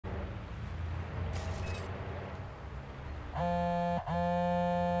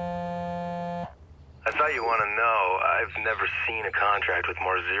thought you want to know, I've never seen a contract with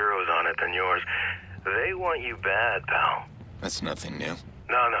more zeros on it than yours. They want you bad, pal. That's nothing new.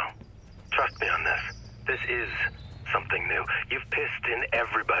 No. Trust me on this. This is something new. You've pissed in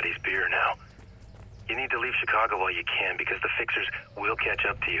everybody's beer now. You need to leave Chicago while you can, because the fixers will catch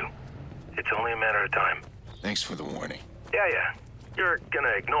up to you. It's only a matter of time. Thanks for the warning. Yeah. You're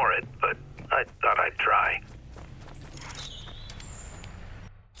gonna ignore it, but I thought I'd try.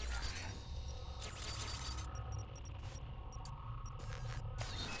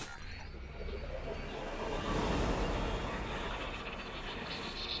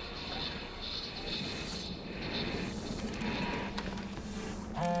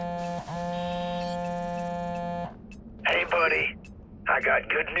 Hey, buddy. I got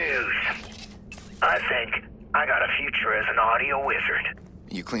good news. I think I got a future as an audio wizard.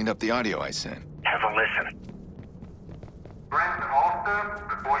 You cleaned up the audio I sent. Have a listen. Brent Ulster,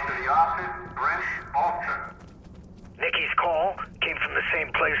 report to the office. Brent Ulster. Nikki's call came from the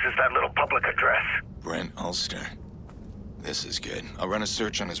same place as that little public address. Brent Ulster. This is good. I'll run a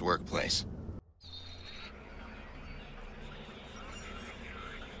search on his workplace.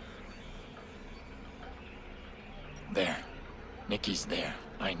 There. Nikki's there.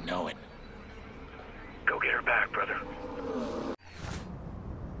 I know it. Go get her back, brother.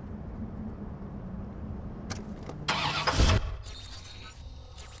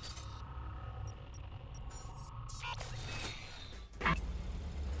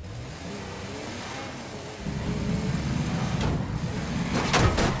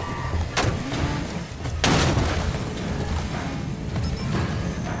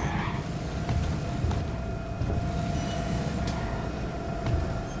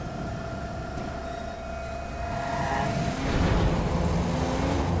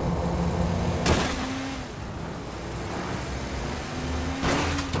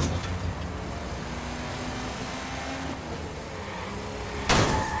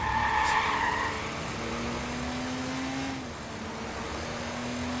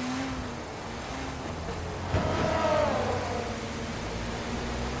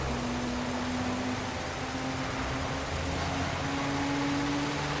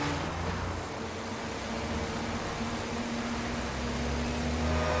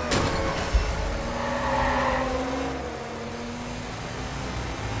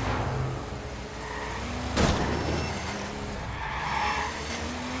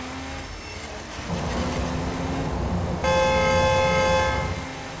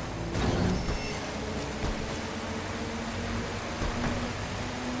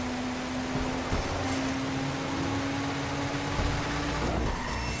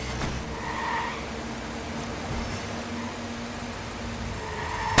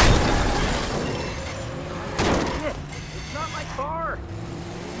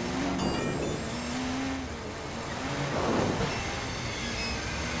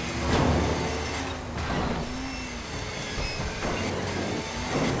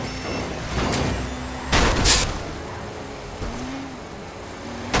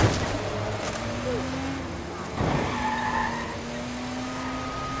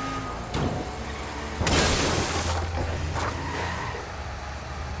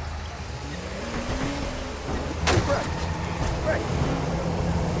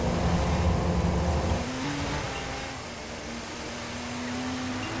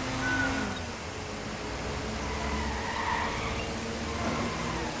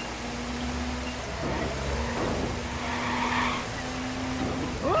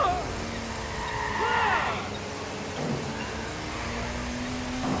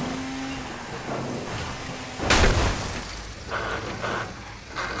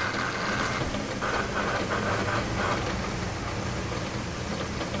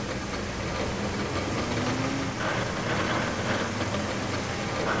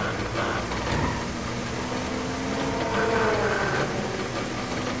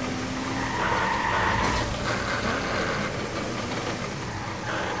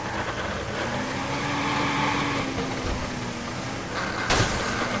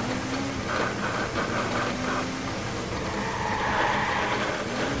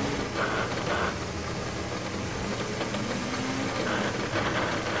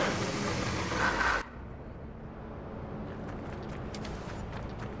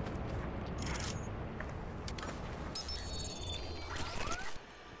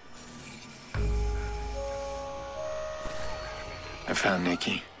 I found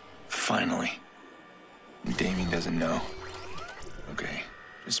Nikki. Finally. Damien doesn't know. Okay,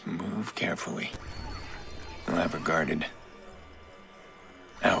 just move carefully. He'll have her guarded.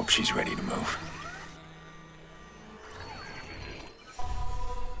 I hope she's ready to move.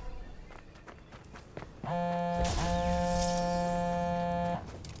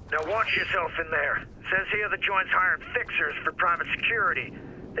 Now watch yourself in there. Says here the joint's hiring fixers for private security.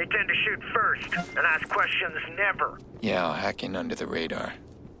 They tend to shoot first and ask questions never. Yeah, I'll hack in under the radar.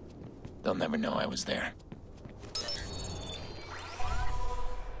 They'll never know I was there.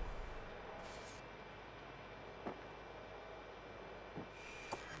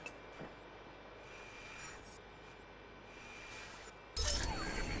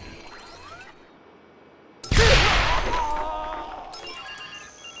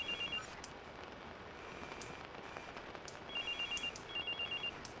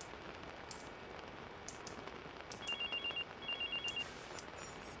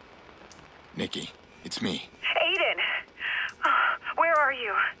 Nikki, it's me. Aiden! Where are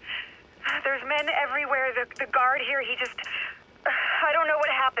you? There's men everywhere. The guard here, he just... I don't know what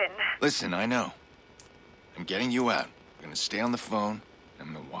happened. Listen, I know. I'm getting you out. I'm gonna stay on the phone, and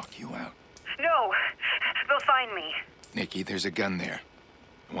I'm gonna walk you out. No! They'll find me. Nikki, there's a gun there.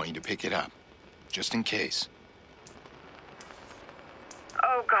 I want you to pick it up, just in case.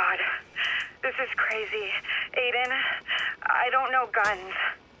 Oh, God. This is crazy. Aiden, I don't know guns.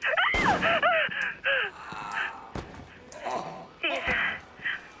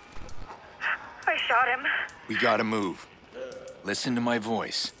 I shot him. We gotta move. Listen to my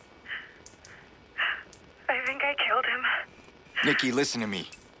voice. I think I killed him. Nikki, listen to me.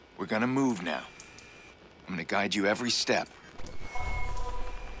 We're gonna move now. I'm gonna guide you every step.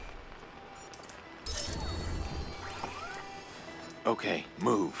 Okay,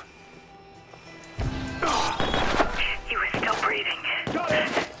 move. He was still breathing. The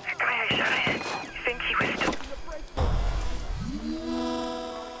guy I shot, I think he was still...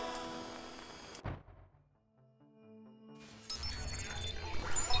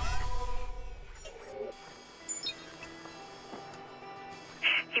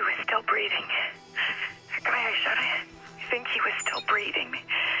 He was still breathing. The guy I shot, I think he was still breathing.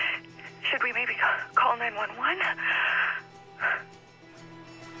 Should we maybe call 911?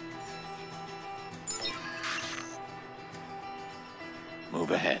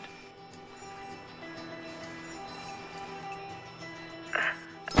 Move ahead.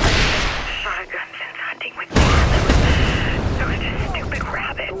 Shot a gun since hunting with Dan. Those just stupid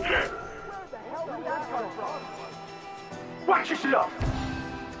rabbits. Watch yourself!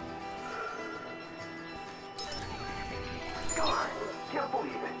 God, can't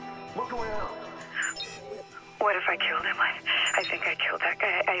believe it. Look around. What if I killed him? I think I killed that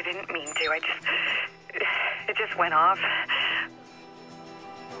guy. I didn't mean to. It just went off.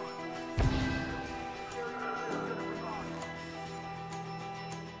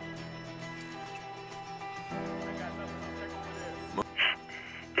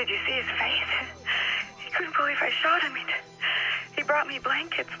 Did you see his face? He couldn't believe I shot him. He brought me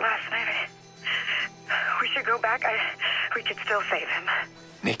blankets last night. We should go back. We could still save him.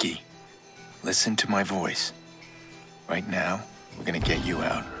 Nikki, listen to my voice. Right now, we're gonna get you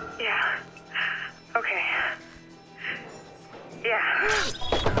out. Yeah. Okay. Yeah.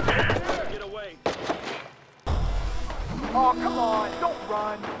 Get away. Oh, come on, don't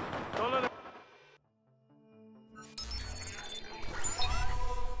run. Don't let him...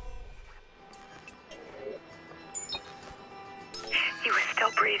 He was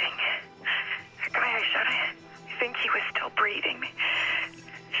still breathing. The guy I shot, I think he was still breathing.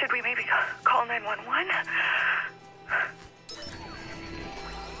 Should we maybe call 911?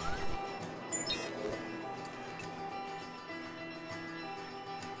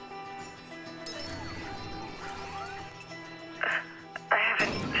 I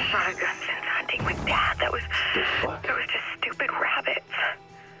haven't shot a gun since hunting with Dad. That was just stupid rabbits.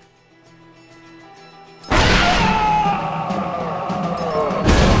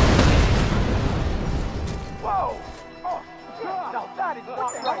 Whoa! Oh, now that is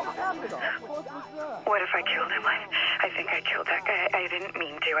not right. What if I killed him? I think I killed that guy. I didn't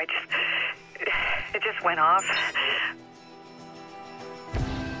mean to. It just went off.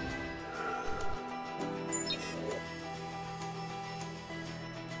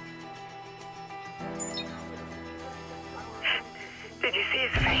 Did you see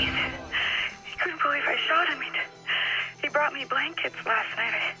his face? He couldn't believe I shot him. He brought me blankets last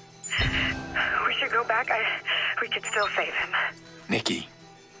night. We should go back. We could still save him. Nikki,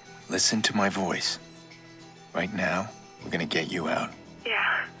 listen to my voice. Right now, we're gonna get you out.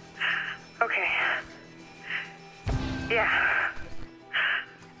 Yeah. Okay. Yeah.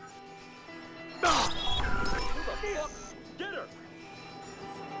 Get her!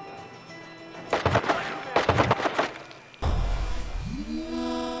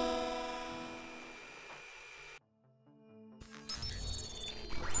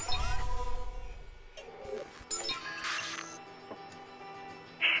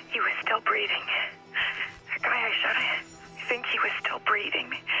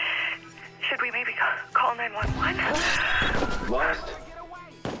 breathing. Should we maybe call 911? Lost?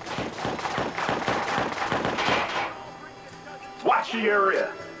 Watch the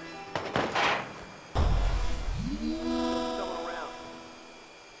area.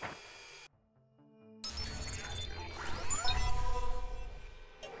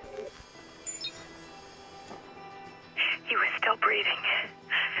 He was still breathing.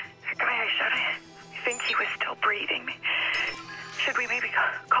 The guy I shot, I think he was still breathing. Should we maybe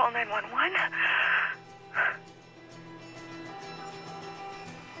call 911?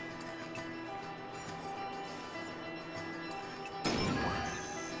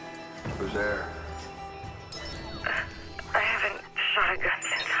 Who's there? I haven't shot a gun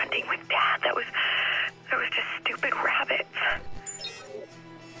since hunting with Dad. That was just stupid rabbits.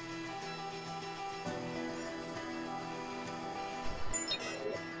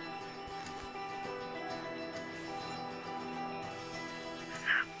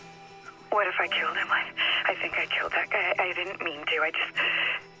 What if I killed him? I think I killed that guy. I didn't mean to.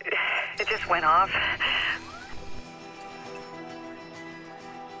 It just went off.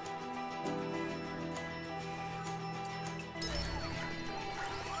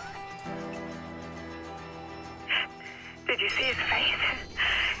 Did you see his face?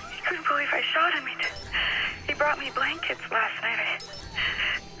 He couldn't believe I shot him. He brought me blankets last night.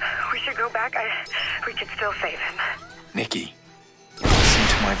 We should go back. We could still save him. Nikki, listen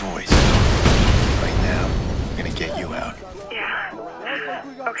to my voice. Right now, I'm gonna get you out. Yeah.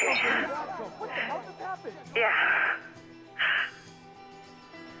 Okay. Yeah.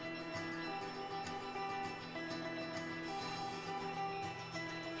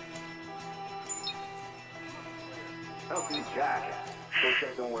 I'll be Jack. Go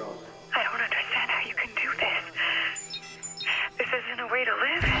check somewhere else. I don't understand how you can do this. This isn't a way to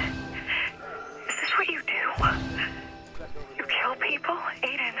live. Is this what you do? You kill people?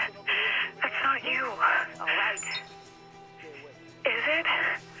 Aiden, that's not you. All right. Is it?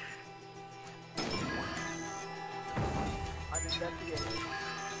 I'm investigating.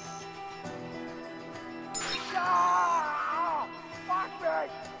 Ah! Fuck me!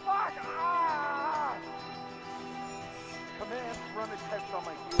 Fuck! Ah! Command, run a test on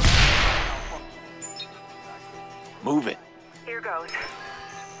my gear. Move it. Here goes.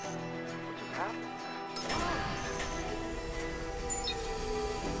 What just happened?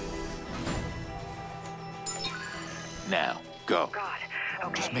 Now, go. God.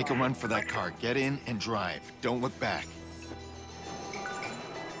 Okay. Just make a run for that car. Get in and drive. Don't look back.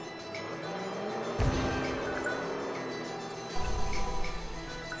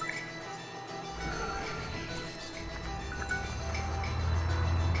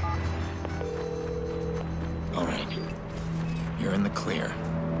 All right. You're in the clear.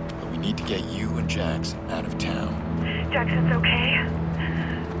 But we need to get you and Jax out of town. Jackson's okay?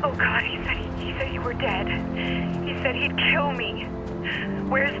 Oh God, he said you were dead. He said he'd kill me.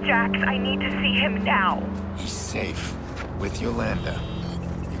 Where's Jax? I need to see him now. He's safe. With Yolanda.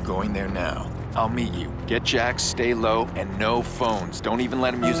 You're going there now. I'll meet you. Get Jax, stay low, and no phones. Don't even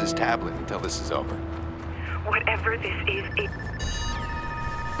let him use his tablet until this is over. Whatever this is, it...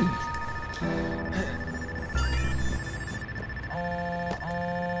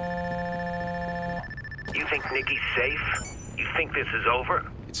 You think Nikki's safe? You think this is over?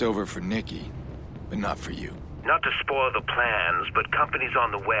 It's over for Nikki, but not for you. Not to spoil the plans, but company's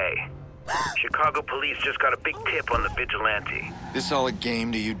on the way. Chicago police just got a big tip on the vigilante. This all a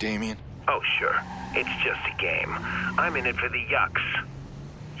game to you, Damien? Oh, sure. It's just a game. I'm in it for the yucks.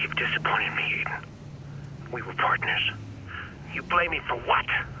 You've disappointed me, Aiden. We were partners. You blame me for what?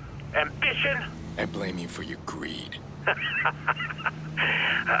 Ambition? I blame you for your greed.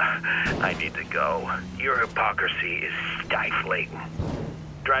 I need to go. Your hypocrisy is stifling.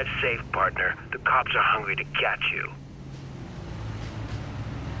 Drive safe, partner. The cops are hungry to catch you.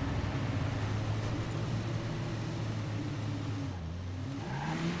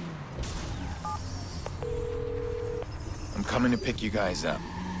 I'm coming to pick you guys up.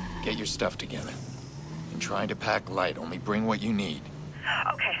 Get your stuff together. And try to pack light. Only bring what you need.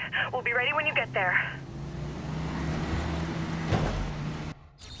 Okay, we'll be ready when you get there.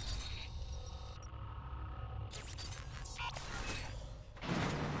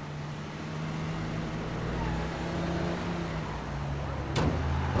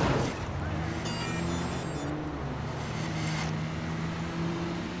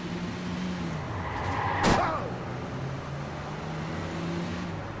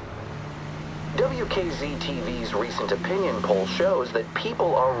 WKZ-TV's recent opinion poll shows that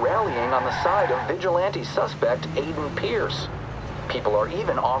people are rallying on the side of vigilante suspect Aiden Pierce. People are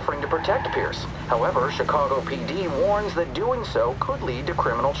even offering to protect Pierce. However, Chicago PD warns that doing so could lead to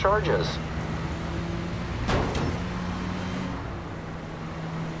criminal charges.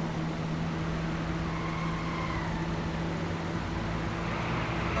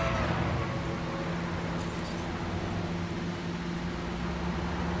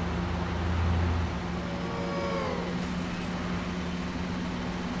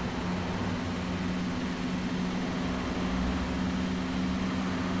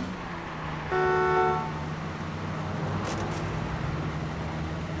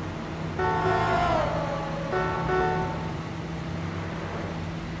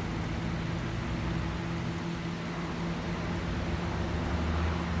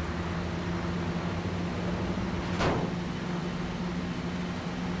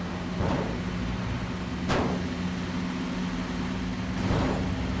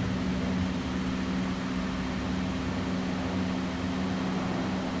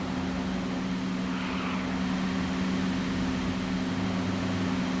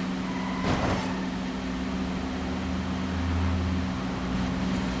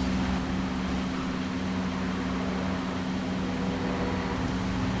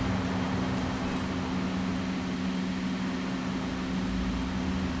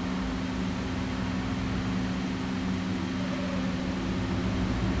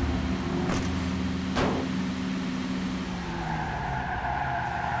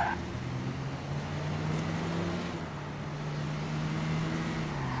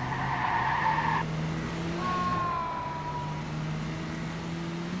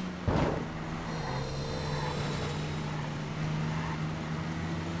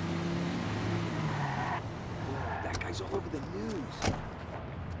 All over the news.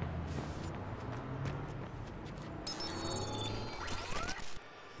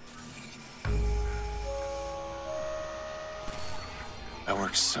 I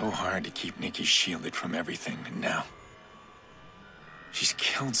worked so hard to keep Nikki shielded from everything, and now she's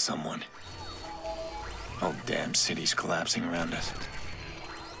killed someone. Whole damn city's collapsing around us.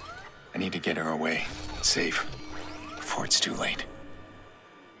 I need to get her away, safe, before it's too late.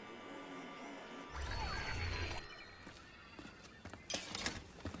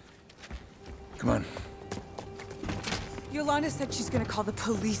 Come on. Yolanda said she's gonna call the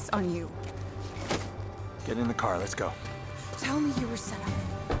police on you. Get in the car, let's go. Tell me you were set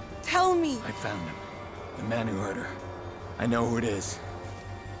up. Tell me! I found him. The man who hurt her. I know who it is.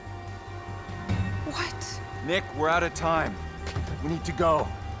 What? Nick, we're out of time. We need to go.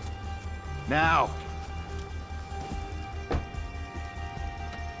 Now!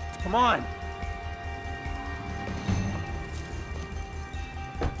 Come on!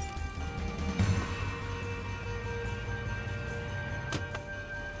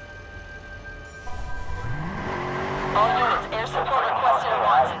 All units, air support requested at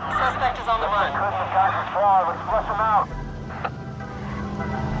once. Suspect is on the run. Let's flush him out.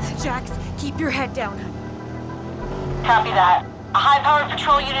 Jax, keep your head down. Copy that. A high-powered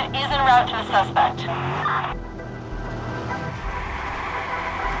patrol unit is en route to the suspect.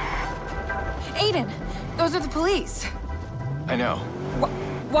 Aiden, those are the police. I know.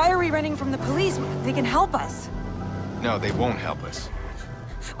 Why are we running from the police? They can help us. No, they won't help us.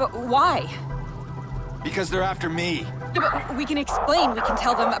 But why? Because they're after me. Yeah, but we can explain. We can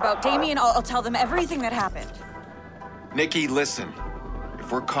tell them about Damien. I'll tell them everything that happened. Nikki, listen.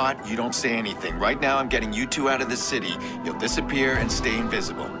 If we're caught, you don't say anything. Right now, I'm getting you two out of the city. You'll disappear and stay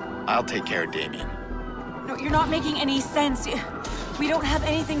invisible. I'll take care of Damien. No, you're not making any sense. We don't have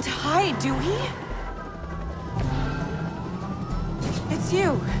anything to hide, do we? It's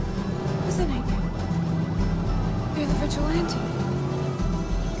you, isn't it? You're the vigilante.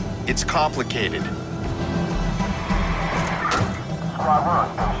 It's complicated. Squad, we're on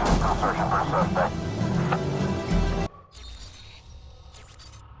station. Still searching for a suspect.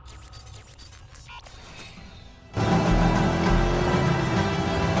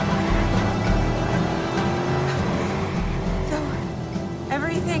 So,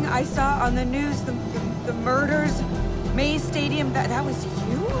 everything I saw on the news, the murders, Mays Stadium, that was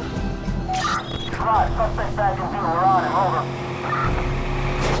you? Right, suspect back in view. We're on him. Over.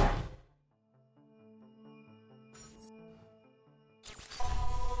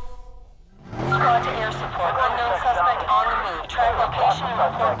 Squad to air support. Unknown suspect on the move. Track location and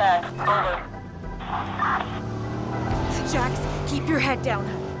report back. Over. Jax, keep your head down.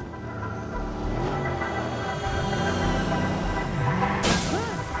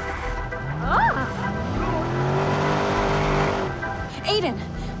 Aiden,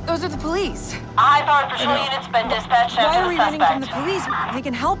 those are the police. A high-powered patrol unit's been dispatched Why after are the we suspect. running from the police? They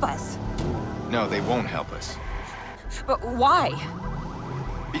can help us. No, they won't help us. But why?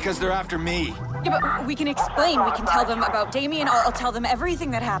 Because they're after me. Yeah, but we can explain. We can tell them about Damien. I'll tell them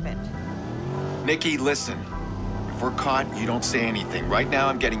everything that happened. Nikki, listen. If we're caught, you don't say anything. Right now,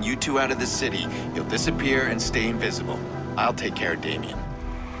 I'm getting you two out of the city. You'll disappear and stay invisible. I'll take care of Damien.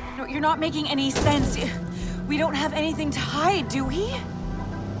 No, you're not making any sense. We don't have anything to hide, do we?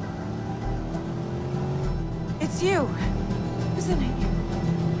 It's you, isn't it?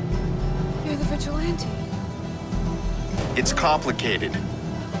 You're the vigilante. It's complicated.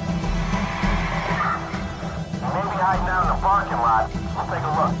 Maybe hiding out in the parking lot. We'll take a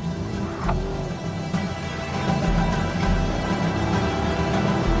look.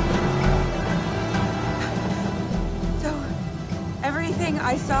 So, everything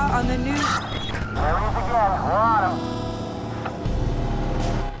I saw on the news... There he is again. We're on him.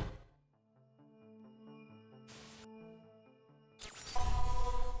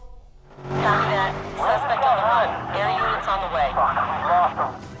 Copy that. Suspect on the run. Air units on the way. We lost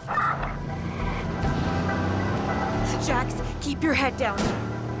him. Jax, keep your head down.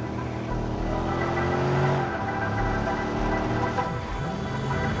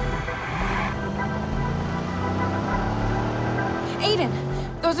 Aiden,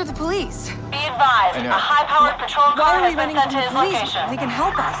 those are the police. Be advised, a high-powered patrol Why car are has we been running sent from to the his police? location. They can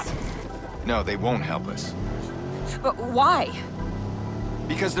help us. No, they won't help us. But why?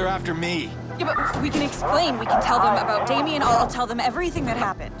 Because they're after me. Yeah, but we can explain. We can tell them about Damien. I'll tell them everything that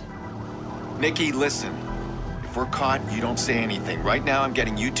happened. Nikki, listen. If we're caught, you don't say anything. Right now, I'm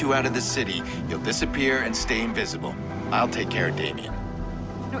getting you two out of the city. You'll disappear and stay invisible. I'll take care of Damien.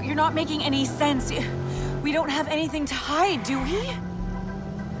 No, you're not making any sense. We don't have anything to hide, do we?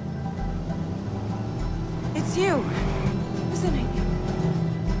 It's you, isn't it?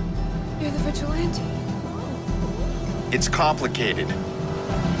 You're the vigilante. It's complicated.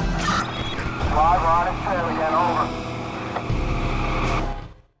 Live on his trail again. Over.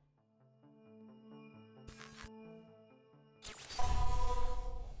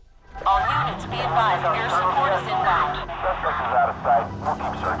 All units, be advised, air support is inbound. Suspect is out of sight. We'll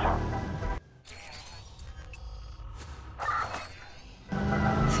keep searching.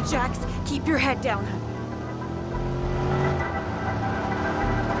 Jax, keep your head down.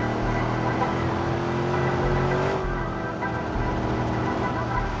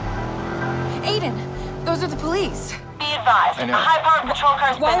 Aiden, those are the police. Be advised, I a know. high-powered patrol car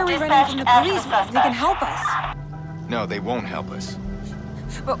has Why are been we running dispatched from the after police? the They suspect. can help us. No, they won't help us.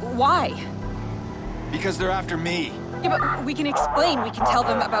 But why? Because they're after me. Yeah, but we can explain. We can tell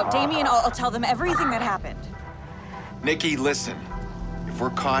them about Damien. I'll tell them everything that happened. Nikki, listen. If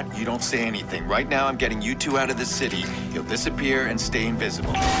we're caught, you don't say anything. Right now, I'm getting you two out of the city. You'll disappear and stay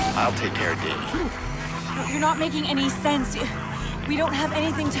invisible. I'll take care of Damien. No, you're not making any sense. We don't have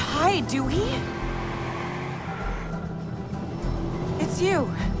anything to hide, do we? It's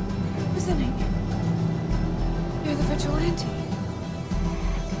you, isn't it? You're the vigilante.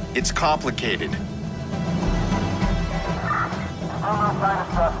 It's complicated. Still no sign of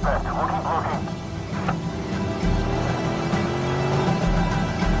suspect. We'll keep looking.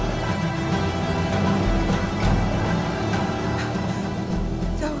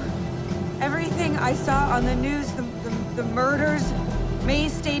 So, everything I saw on the news, the murders,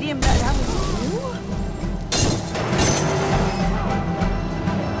 Maze Stadium, that was you?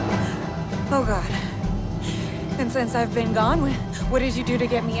 Oh God. And since I've been gone, what did you do to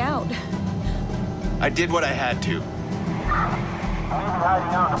get me out? I did what I had to. Maybe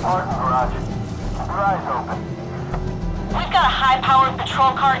hiding out in the parking garage. Keep your eyes open. We've got a high-powered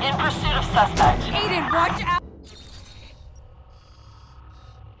patrol car in pursuit of suspect. Aiden, watch out!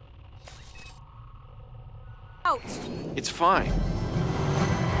 It's fine.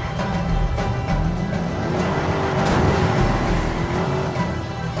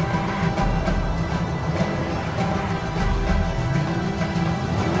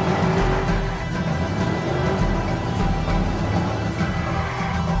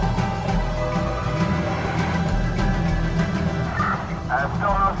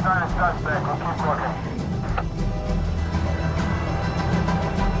 Still no sign of suspect. We'll keep looking.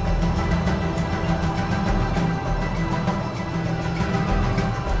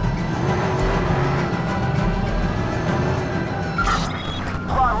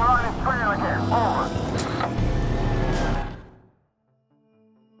 Squad, we're on his trail again. Over.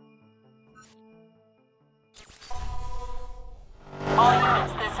 All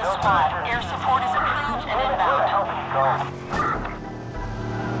units, this is SWAT. Air support is approved and inbound.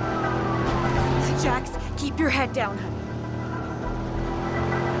 Jax, keep your head down, honey.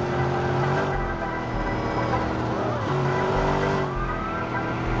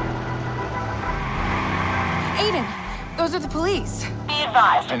 Aiden, Those are the police. Be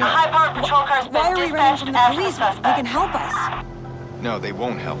advised, I a know. high-powered patrol car's been Why are we running dispatched from the after the police? They suspect. can help us. No, they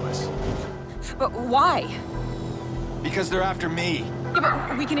won't help us. But why? Because they're after me. Yeah,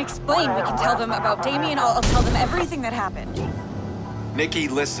 but we can explain. We can tell them about Damien. I'll tell them everything that happened. Nikki,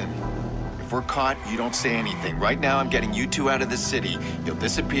 listen. If we're caught, you don't say anything. Right now, I'm getting you two out of the city. You'll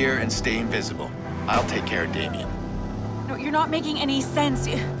disappear and stay invisible. I'll take care of Damien. No, you're not making any sense.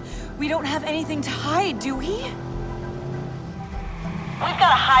 We don't have anything to hide, do we? We've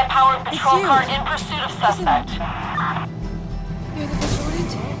got a high-powered patrol you. car in pursuit of suspect. You're the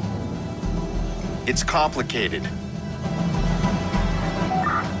vigilante. It's complicated.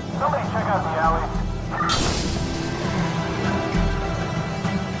 Somebody check out the alley.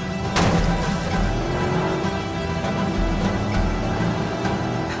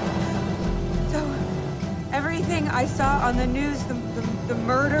 So, everything I saw on the news, the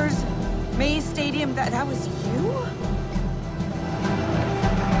murders, Mays Stadium, that was you?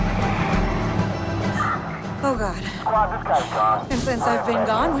 Oh, God. Squad, this guy's gone. And since I've been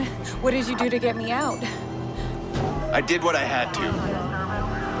gone, what did you do to get me out? I did what I had to.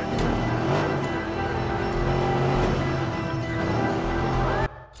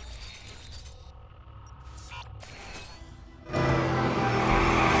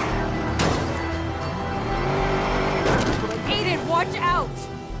 Aiden, watch out!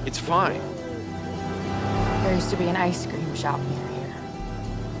 It's fine. There used to be an ice cream shop near here.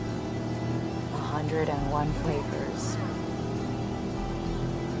 101 flavors.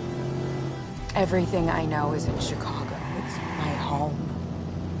 Everything I know is in Chicago. It's my home.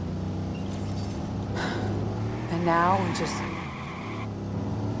 And now we just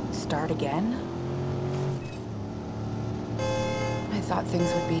start again? I thought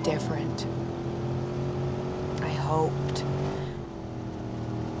things would be different. I hoped.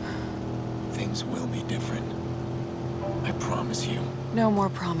 Things will be different. I promise you. No more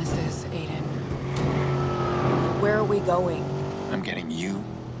promises, Aiden. Where are we going? I'm getting you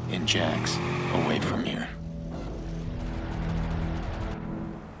and Jax away from here.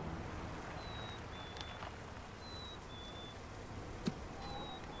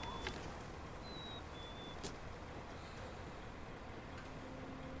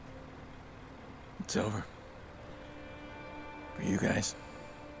 It's over. For you guys.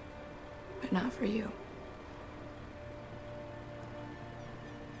 But not for you.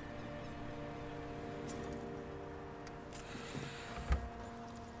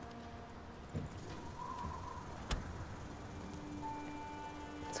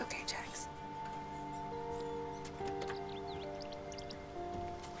 It's okay, Jax.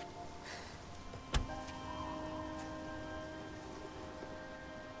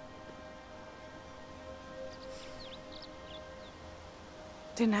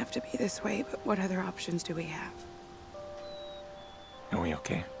 Didn't have to be this way, but what other options do we have? Are we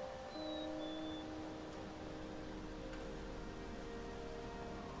okay?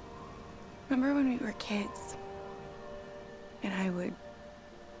 Remember when we were kids? And I would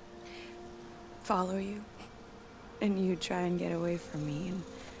follow you, and you'd try and get away from me, and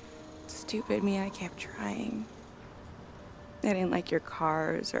stupid me, I kept trying. I didn't like your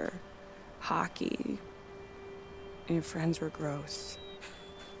cars or hockey, and your friends were gross.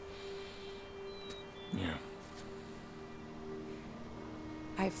 Yeah.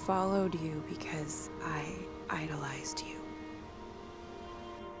 I followed you because I idolized you.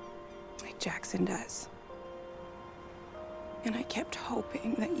 Like Jackson does. And I kept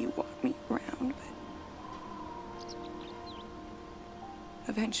hoping that you want me around, but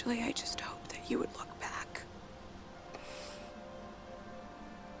eventually I just hoped that you would look back.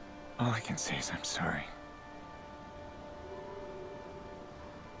 All I can say is I'm sorry.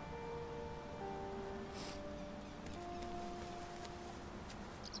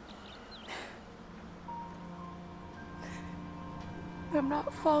 I'm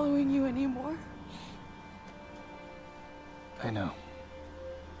not following you anymore. I know.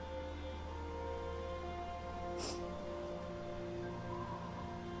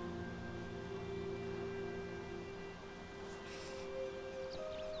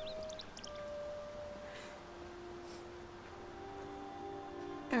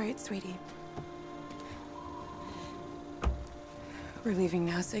 All right, sweetie. We're leaving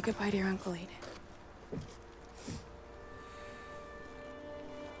now. Say goodbye to your Uncle Aiden.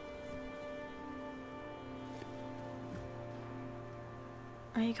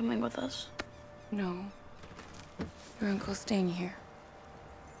 Are you coming with us? No. Your uncle's staying here.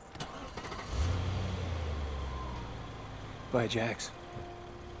 Bye, Jax.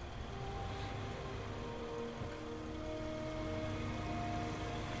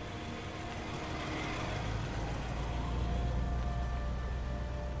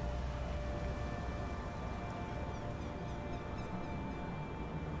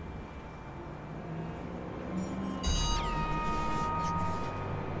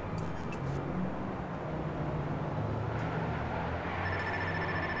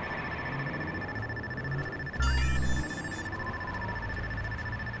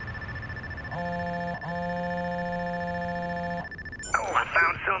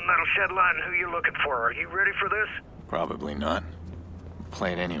 Found something that'll shed light on who you're looking for. Are you ready for this? Probably not.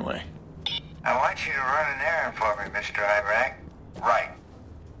 Play it anyway. I want you to run an errand for me, Mr. Iraq. Right.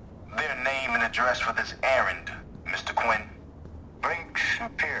 Their name and address for this errand, Mr. Quinn. Brinks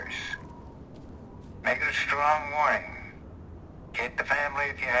and Pierce. Make it a strong warning. Get the family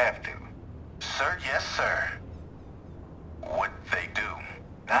if you have to. Sir, yes, sir. What'd they do?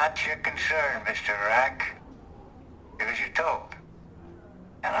 Not your concern, Mr. Iraq. Do as you're told.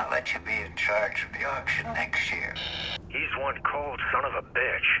 And I'll let you be in charge of the auction next year. He's one cold son of a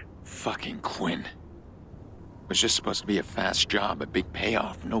bitch. Fucking Quinn. Was just supposed to be a fast job, a big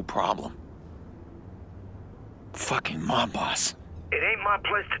payoff, no problem. Fucking mob boss. It ain't my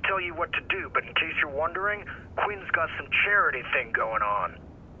place to tell you what to do, but in case you're wondering, Quinn's got some charity thing going on.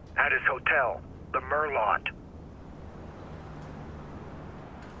 At his hotel, the Merlot.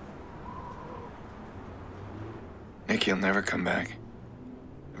 Nikki'll never come back.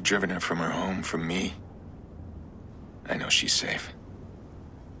 I've driven her from her home, from me. I know she's safe.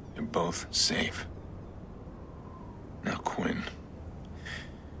 They're both safe. Now Quinn.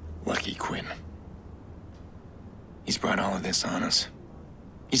 Lucky Quinn. He's brought all of this on us.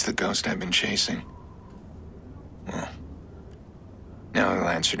 He's the ghost I've been chasing. Well, now he'll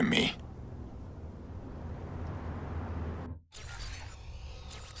answer to me.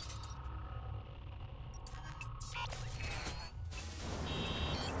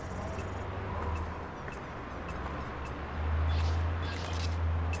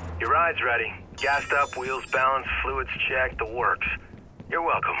 Your ride's ready. Gassed up, wheels balanced, fluids checked, the works. You're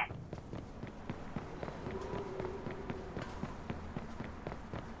welcome.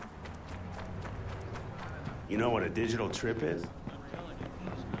 You know what a digital trip is?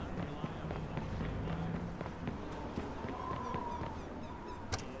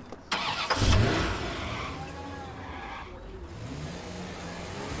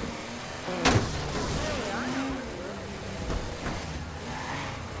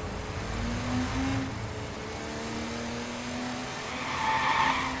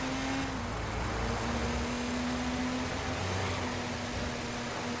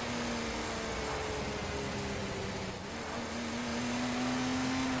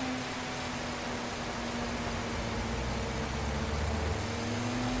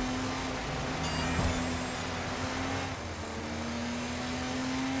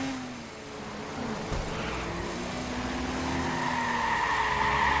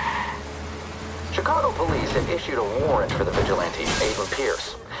 Chicago police have issued a warrant for the vigilante, Aiden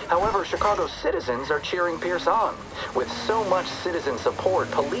Pierce. However, Chicago citizens are cheering Pierce on. With so much citizen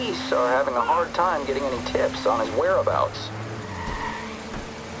support, police are having a hard time getting any tips on his whereabouts.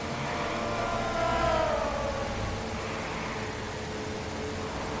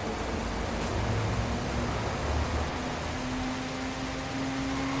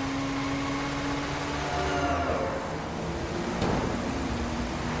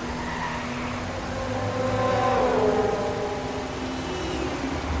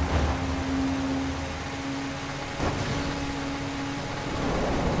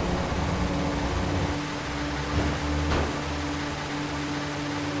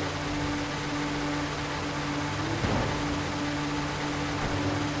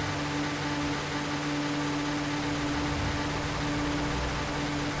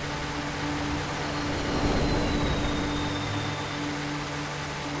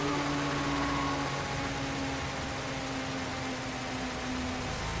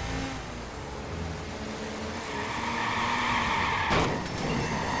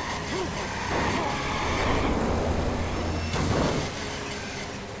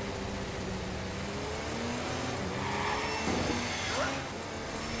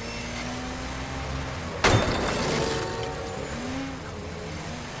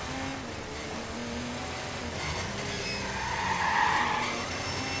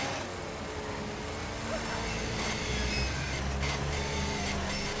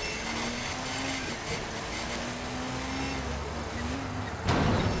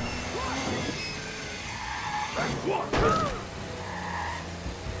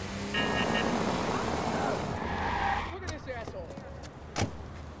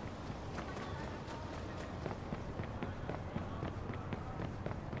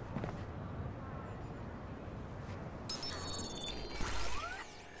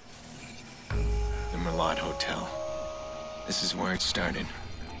 Hotel. This is where it started.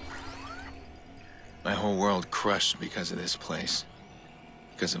 My whole world crushed because of this place.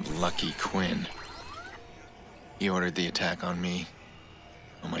 Because of Lucky Quinn. He ordered the attack on me,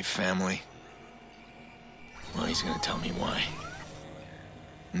 on my family. Well, he's gonna tell me why.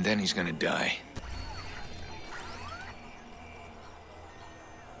 And then he's gonna die.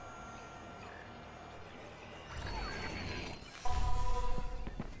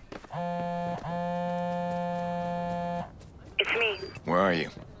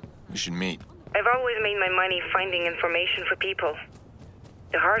 We should meet. I've always made my money finding information for people.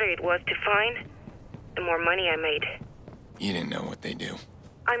 The harder it was to find, the more money I made. You didn't know what they do.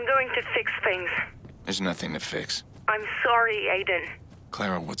 I'm going to fix things. There's nothing to fix. I'm sorry, Aiden.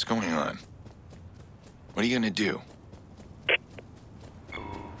 Clara, what's going on? What are you gonna do?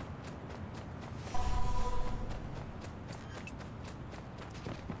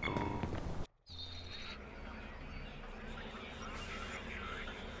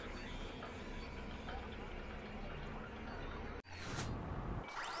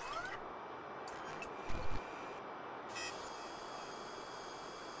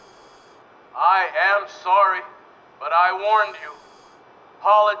 I am sorry, but I warned you.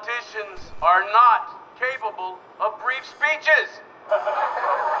 Politicians are not capable of brief speeches.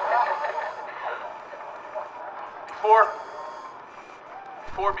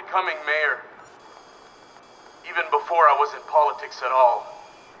 Before becoming mayor, even before I was in politics at all,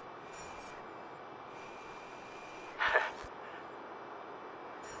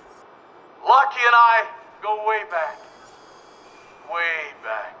 Lucky and I go way back. Way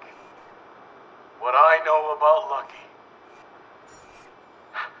back. What I know about Lucky.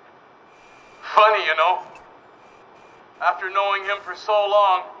 Funny, you know. After knowing him for so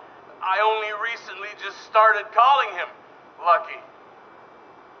long, I only recently just started calling him Lucky.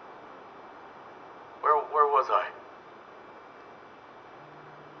 Where was I?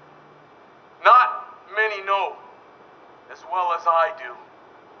 Not many know, as well as I do,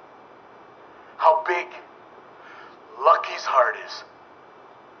 how big Lucky's heart is.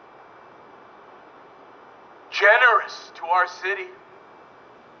 Generous to our city.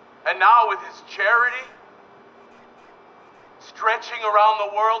 And now with his charity stretching around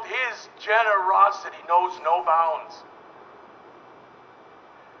the world, his generosity knows no bounds.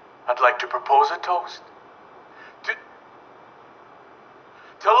 I'd like to propose a toast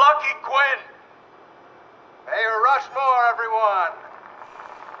to Lucky Quinn. Mayor Rushmore, everyone.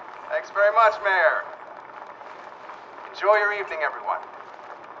 Thanks very much, Mayor. Enjoy your evening, everyone.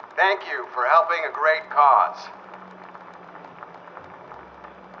 Thank you for helping a great cause.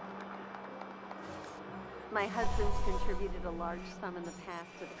 My husband's contributed a large sum in the past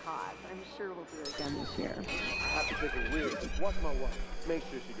to the cause. I'm sure we'll do it again this year. I have to take a weird. Watch my wife. Make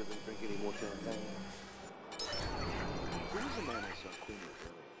sure she doesn't drink any more champagne. Who's the man I saw Queen with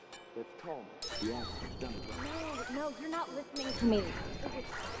earlier? The tall man. Yes, No, you're not listening to me.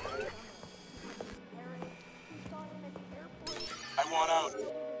 I want out.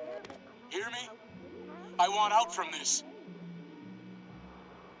 Hear me? I want out from this.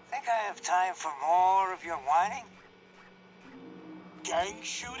 Think I have time for more of your whining? Gang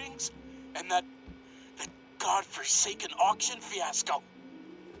shootings? And that godforsaken auction fiasco.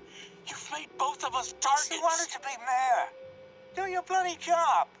 You've made both of us targets. You wanted to be mayor. Do your bloody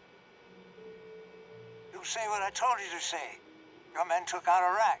job. You say what I told you to say. Your men took out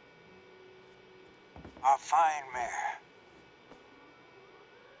Iraq. Our fine mayor.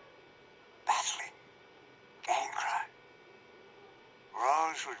 Battling gang crime.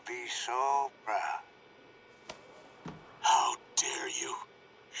 Rose would be so proud. How dare you?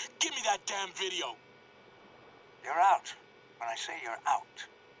 Give me that damn video. You're out. When I say you're out.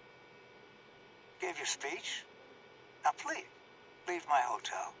 Gave your speech. Now please, leave my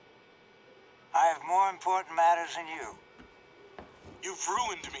hotel. I have more important matters than you. You've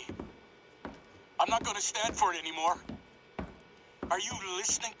ruined me. I'm not gonna stand for it anymore. Are you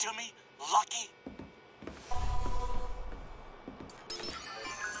listening to me, Lucky?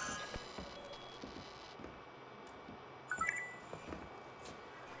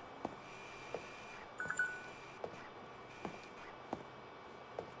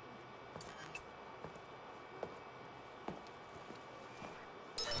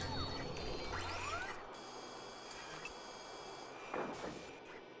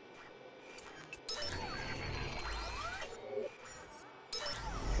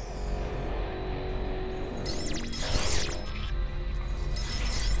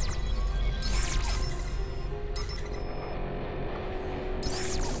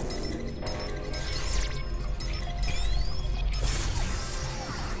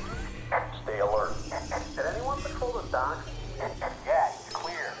 Stay alert. Did anyone patrol the docks? Yeah, it's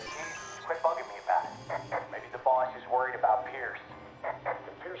clear. Jeez, quit bugging me about it. Maybe the boss is worried about Pierce.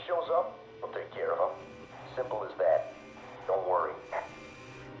 If Pierce shows up, we'll take care of him. Simple as that. Don't worry.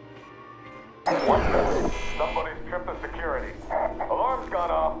 Somebody's tripping security. Alarm's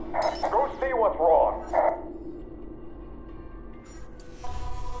gone off. Go see what's wrong.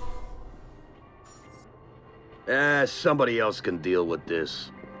 Somebody else can deal with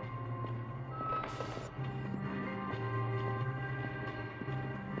this.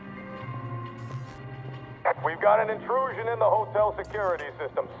 We've got an intrusion in the hotel security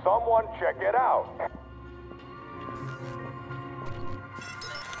system. Someone check it out.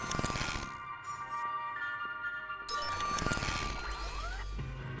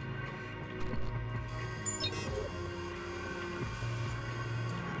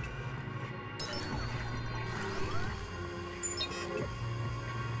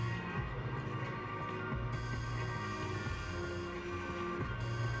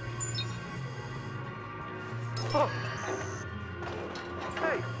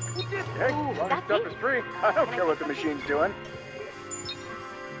 Hey, who did Hey, running up the street. I don't care what the machine's doing.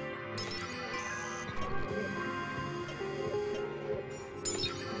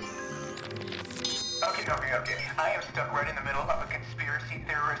 Okay. I am stuck right in the middle of a conspiracy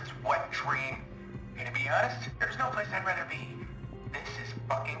theorist's wet dream. And to be honest, there's no place I'd rather be. This is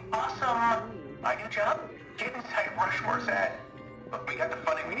fucking awesome. My new job? Get inside Rushmore's ad. Look, we got the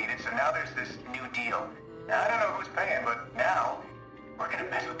funding we needed, so now there's this new deal. Now, I don't know who's paying, but now we're gonna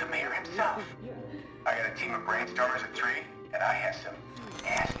mess with the mayor himself. I got a team of brainstormers at 3, and I have some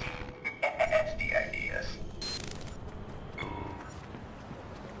nasty ideas.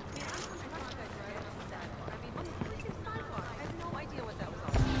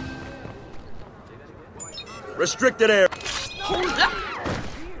 Restricted area.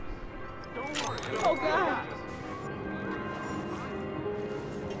 Oh, God.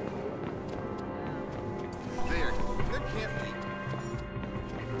 There can't be.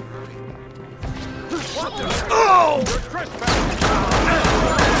 What the? Oh! You're trespassing.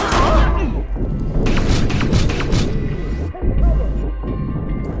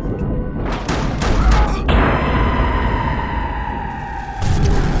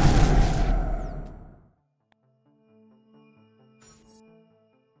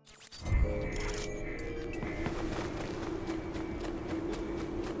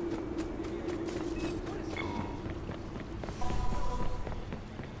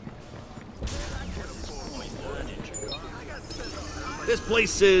 This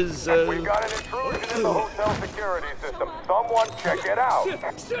place is, We've got an intrusion in the hotel security system. Someone check it out.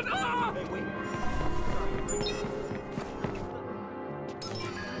 Shit! Ah!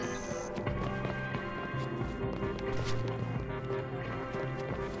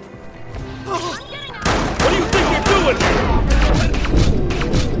 What do you think you're doing?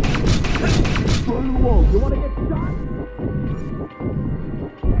 Whoa, you want to get shot?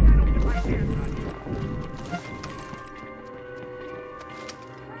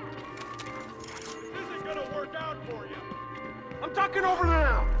 I'm talking over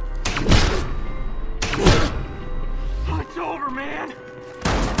now! It's over, man!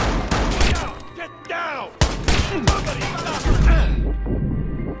 Get down! Somebody stop her!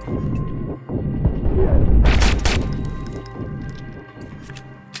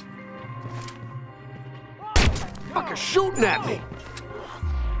 Fucker shooting at me!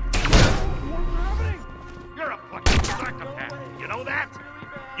 You're a fucking psychopath. You know that?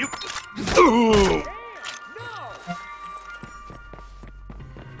 You... Ooh.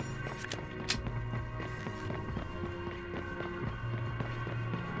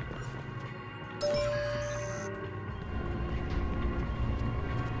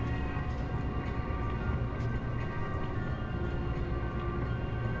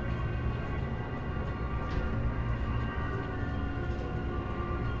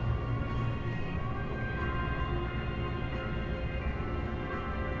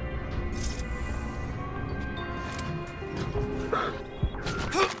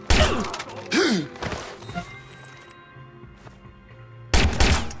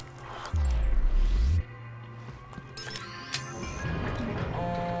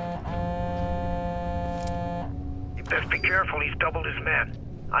 Best be careful, he's doubled his men.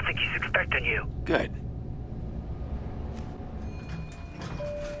 I think he's expecting you. Good.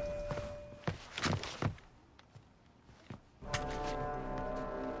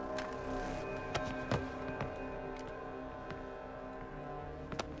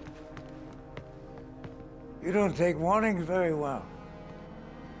 You don't take warnings very well.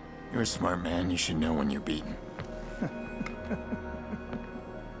 You're a smart man. You should know when you're beaten.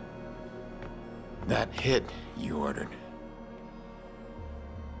 That hit you ordered.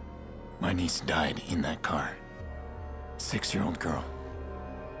 My niece died in that car. 6-year-old girl.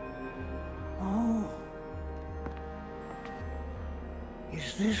 Oh.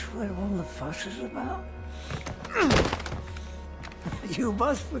 Is this what all the fuss is about? You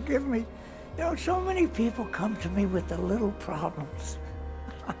must forgive me. You know, so many people come to me with the little problems.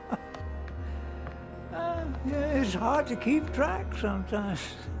 It's hard to keep track sometimes.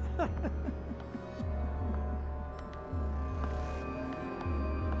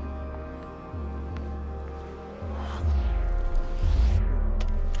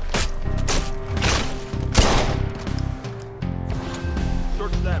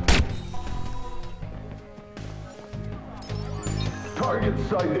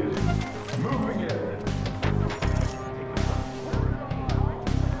 sighted. Moving in.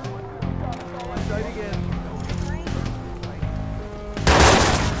 Sight again.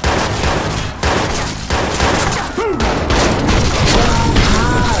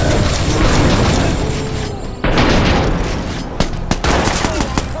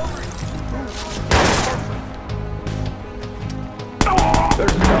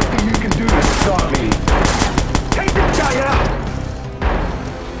 There's nothing you can do to stop me. Take this guy out!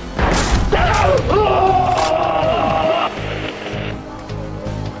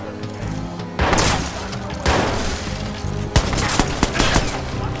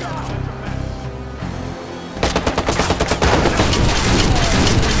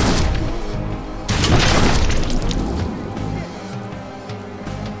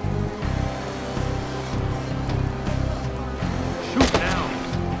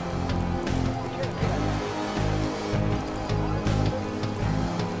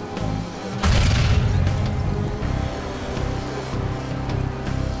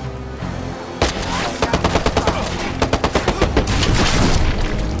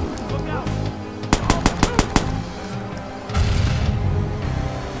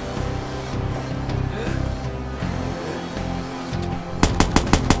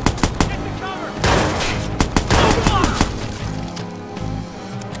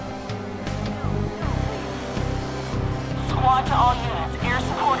 Squad to all units. Air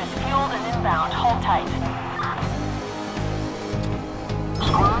support is fueled and inbound. Hold tight.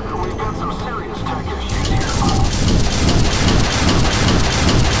 Squad, we've got some serious tech issues here.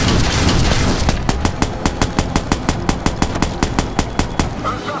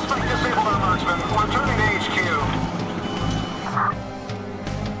 The suspect disabled our marksman. Returning to HQ.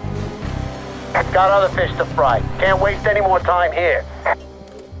 Got other fish to fry. Can't waste any more time here.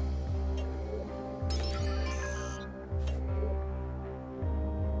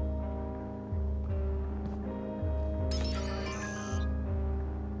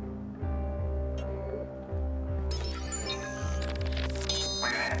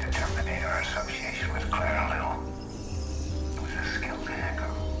 We've had to terminate our association with Clara Little. It was a skilled hacker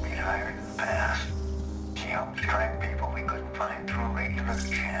we'd hired in the past. She helped track people we couldn't find through regular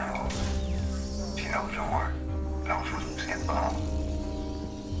channels. She knows her work, knows what's involved.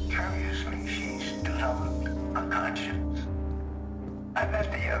 Curiously, she's developed a conscience. I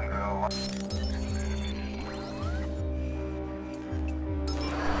met the young girl.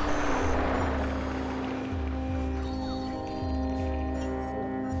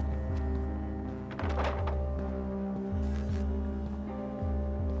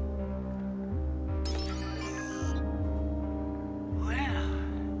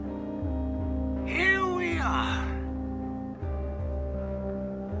 Here we are.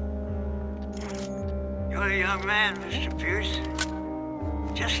 You're a young man, Mr. Pierce.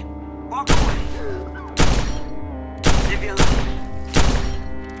 Just walk away. Live your life.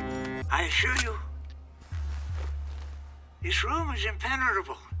 I assure you, this room is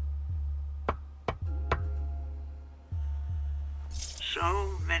impenetrable.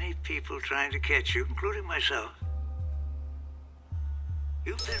 So many people trying to catch you, including myself.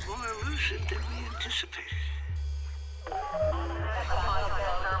 You've been more elusive than we anticipated.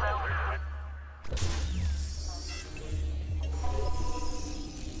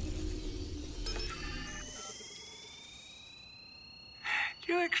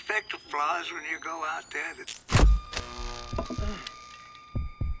 Do you expect applause when you go out there?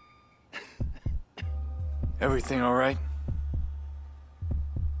 Everything all right?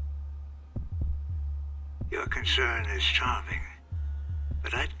 Your concern is charming,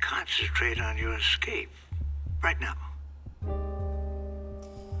 but I'd concentrate on your escape right now.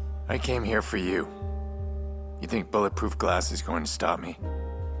 I came here for you. You think bulletproof glass is going to stop me?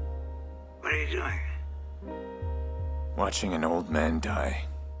 What are you doing? Watching an old man die.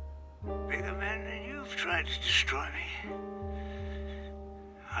 Bigger men than you've tried to destroy me.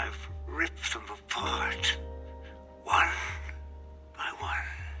 I've ripped them apart, one by one.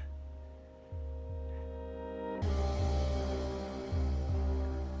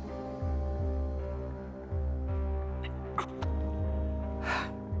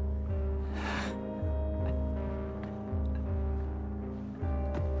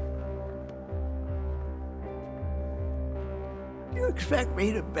 You expect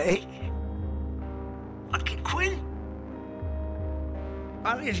me to beg? Lucky Quinn?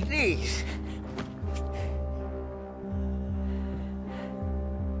 On his knees.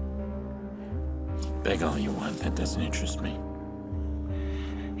 Beg all you want, that doesn't interest me.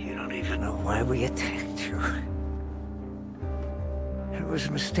 You don't even know Why we attacked you. It was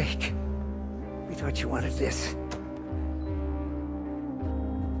a mistake. We thought you wanted this.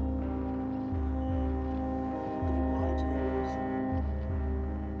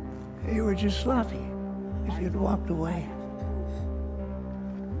 were just lucky. If you'd walked away,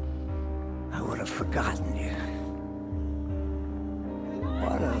 I would have forgotten you.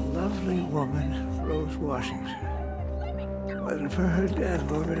 What a lovely woman, Rose Washington. Wasn't for her death,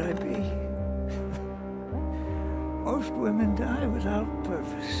 where would I be? Most women die without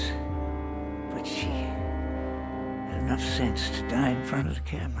purpose. But she had enough sense to die in front of the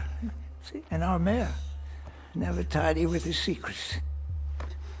camera. See? And our mayor, never tidy with his secrets.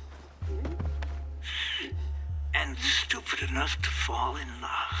 And stupid enough to fall in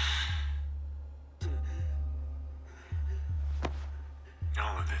love.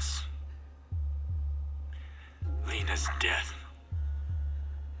 All of this. Lena's death.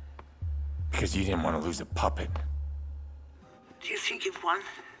 Because you didn't want to lose a puppet. Do you think you've won?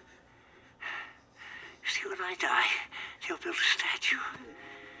 See, when I die, they'll build a statue.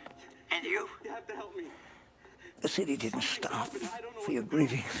 And you? You have to help me. The city didn't stop for your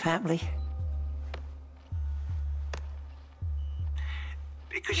grieving family.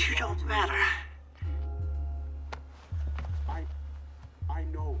 Because you don't matter. I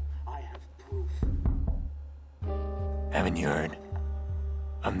know I have proof. Haven't you heard?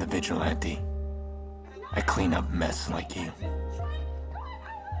 I'm the vigilante. I clean up mess like you.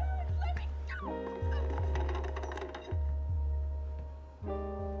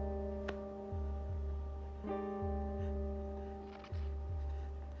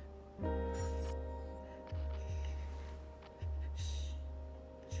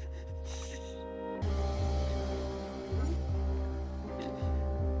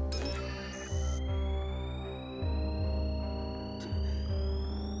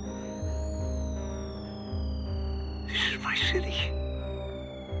 This is my city.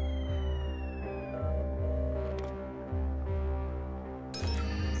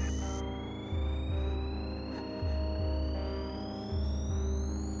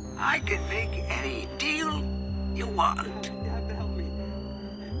 I can make any deal you want. You have to help me.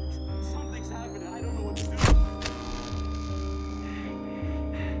 Something's happening. I don't know what to do.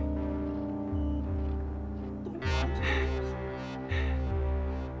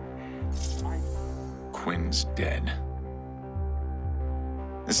 Quinn's dead.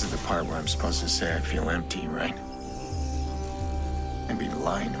 This is the part where I'm supposed to say I feel empty, right? And be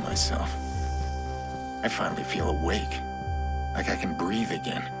lying to myself. I finally feel awake. Like I can breathe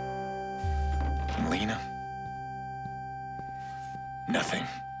again. And Lena? Nothing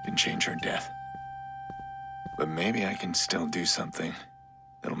can change her death. But maybe I can still do something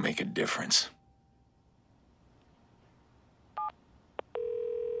that'll make a difference.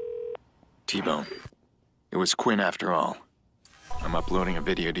 T-Bone. It was Quinn after all. I'm uploading a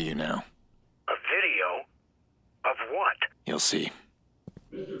video to you now. A video? Of what? You'll see.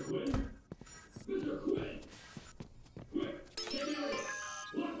 Mr. Quinn? Mr. Quinn? Quick, get here!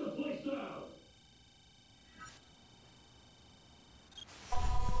 Lock the place down!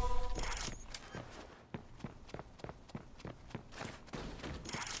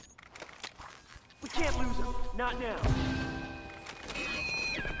 We can't lose him. Not now.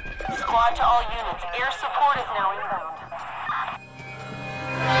 Squad to all units. Air support is now inbound.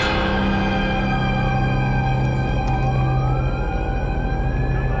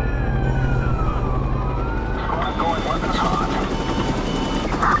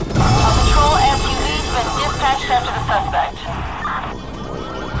 Patrol SUV's been dispatched after the suspect.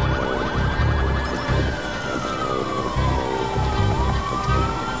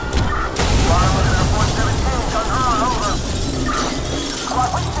 Squad,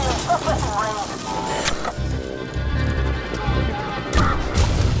 we see a suspect in range.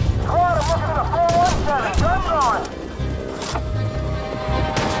 Squad, I'm looking at a 417. Guns on.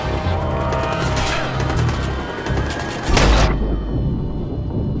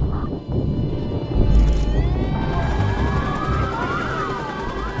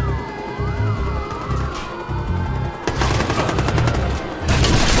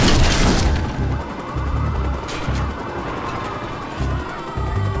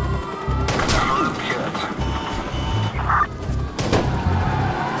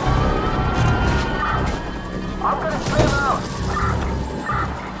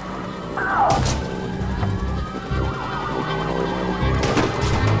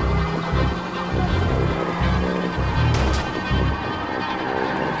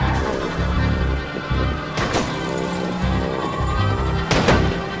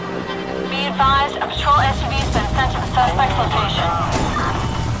 A patrol SUV has been sent to the suspect's location.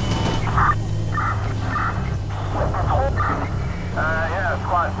 Yeah,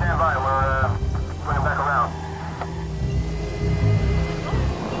 squad, stand by. We're swinging back around.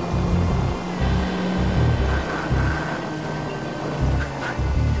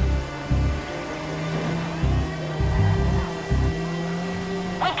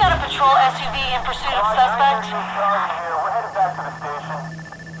 pursuit of suspect? We're headed back to the station.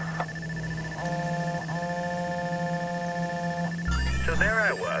 So there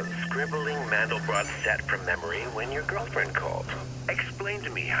I was, scribbling Mandelbrot's set from memory when your girlfriend called. Explain to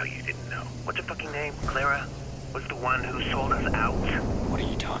me how you didn't know. What's her fucking name? Clara? Was the one who sold us out? What are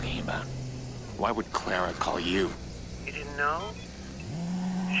you talking about? Why would Clara call you? You didn't know?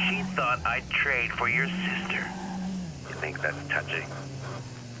 She thought I'd trade for your sister. You think that's touching?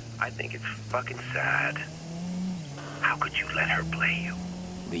 I think it's fucking sad. How could you let her play you?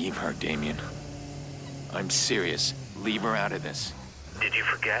 Leave her, Damien. I'm serious. Leave her out of this. Did you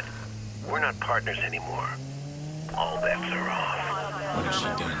forget? We're not partners anymore. All bets are off. What has she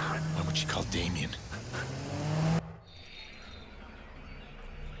done? Why would she call Damien?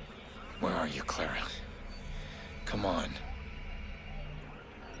 Where are you, Clara? Come on.